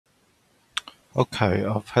Okay,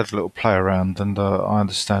 I've had a little play around and I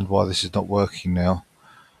understand why this is not working now.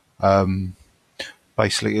 Um,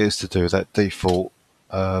 Basically, it is to do with that default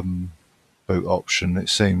um, boot option. It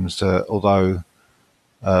seems that although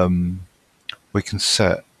we can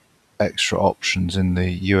set extra options in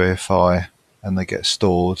the UEFI and they get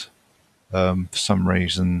stored, for some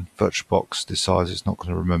reason VirtualBox decides it's not going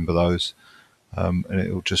to remember those, and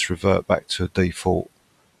it will just revert back to a default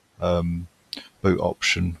um, boot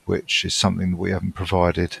option, which is something that we haven't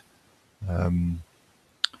provided. Um,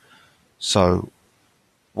 so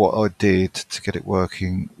what I did to get it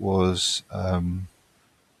working was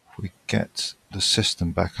we get the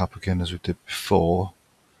system back up again as we did before.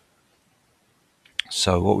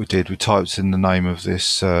 So what we did, we typed in the name of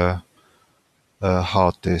this hard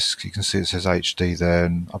disk. You can see it says HD there,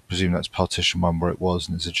 and I presume that's partition 1 where it was,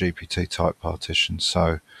 and it's a GPT type partition.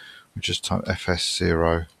 So we just type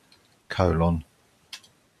FS0 colon,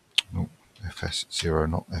 oh, FS0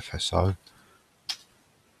 not FSO,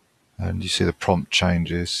 and you see the prompt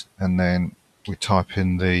changes, and then we type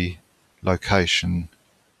in the location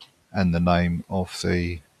and the name of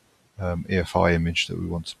the EFI image that we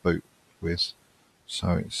want to boot with.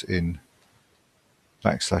 So it's in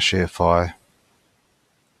 /EFI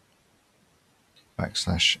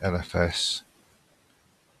 /LFS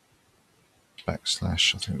 / I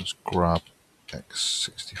think it was grub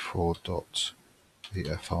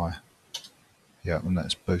x64.efi. Yeah, and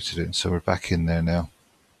that's booted in. So we're back in there now.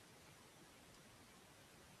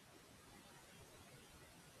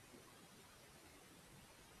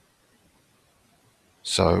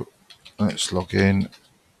 So let's log in,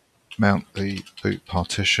 mount the boot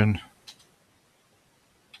partition,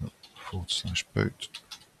 /boot.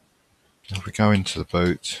 If we go into the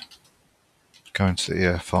boot, go into the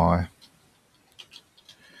EFI.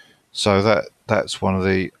 So that's one of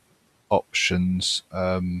the options.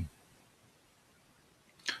 I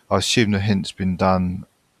assume the hint's been done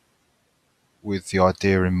with the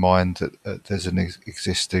idea in mind that there's an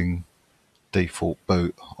existing default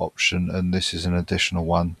boot option, and this is an additional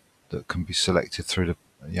one that can be selected through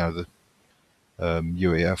the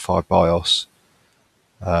UEFI BIOS.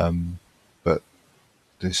 But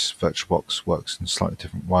this VirtualBox works in a slightly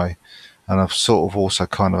different way, and I've sort of also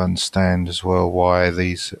kind of understand as well why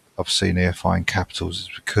these I've seen EFI in capitals is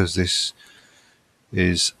because this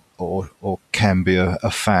is or can be a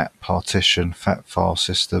FAT partition, FAT file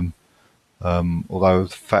system. Although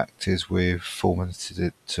the fact is we've formatted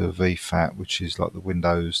it to a VFAT, which is like the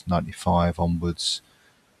Windows 95 onwards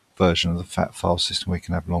version of the FAT file system. We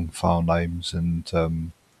can have long file names and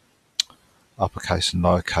uppercase and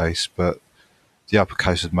lowercase, but the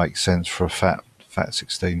uppercase would make sense for a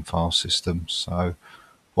FAT16 file system. So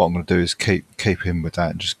what I'm going to do is keep in with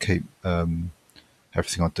that and just keep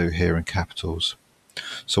everything I do here in capitals.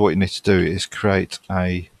 So what you need to do is create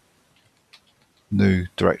a new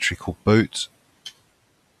directory called boot,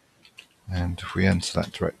 and if we enter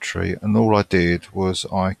that directory, and all I did was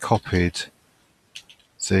I copied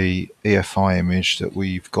the EFI image that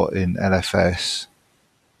we've got in LFS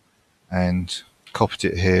and copied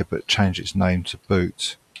it here, but changed its name to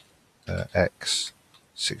boot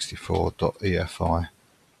x64.efi.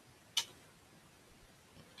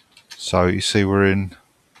 So you see we're in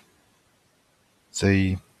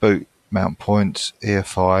the boot mount point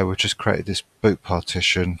EFI. We've just created this boot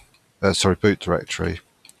partition, boot directory,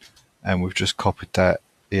 and we've just copied that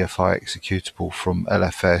EFI executable from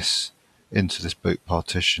LFS into this boot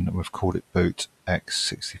partition, and we've called it boot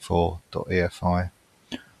x64.efi,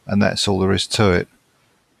 and that's all there is to it.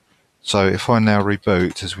 So if I now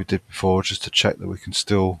reboot as we did before, just to check that we can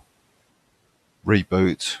still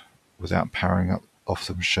reboot without powering up off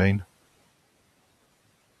the machine.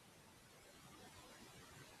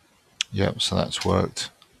 Yep, so that's worked.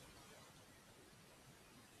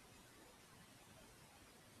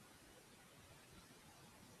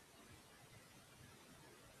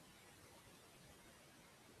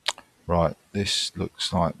 Right, this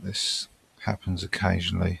looks like this happens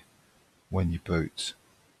occasionally when you boot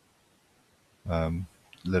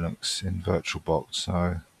Linux in VirtualBox.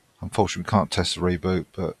 So unfortunately we can't test the reboot,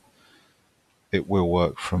 but it will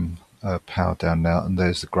work from power down now, and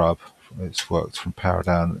there's the grub. It's worked from power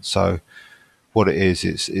down. So what it is,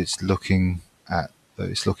 it's looking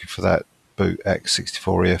for that boot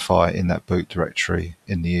x64 EFI in that boot directory,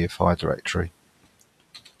 in the EFI directory.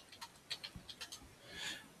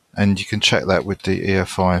 And you can check that with the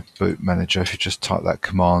EFI boot manager. If you just type that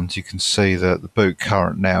command, you can see that the boot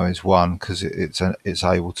current now is 1 because it's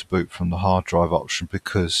able to boot from the hard drive option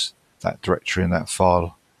because that directory and that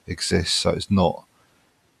file exists. So it's not.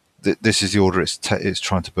 This is the order it's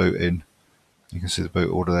trying to boot in. You can see the boot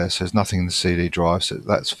order there, so there's nothing in the CD drive, so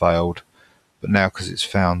that's failed. But now, because it's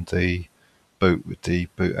found the boot with the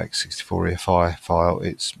boot x64 EFI file,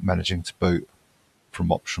 it's managing to boot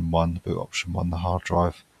from option 1, the boot option 1, the hard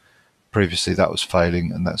drive. Previously that was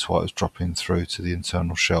failing, and that's why it was dropping through to the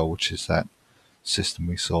internal shell, which is that system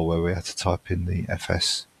we saw where we had to type in the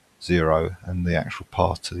FS0 and the actual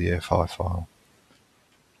path to the EFI file.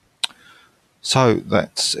 So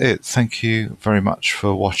that's it. Thank you very much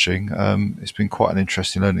for watching. It's been quite an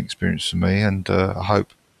interesting learning experience for me, and I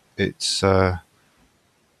hope it's a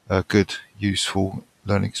good, useful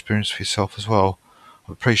learning experience for yourself as well.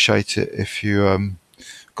 I'd appreciate it if you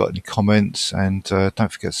got any comments, and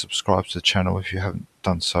don't forget to subscribe to the channel if you haven't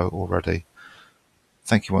done so already.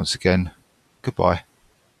 Thank you once again. Goodbye.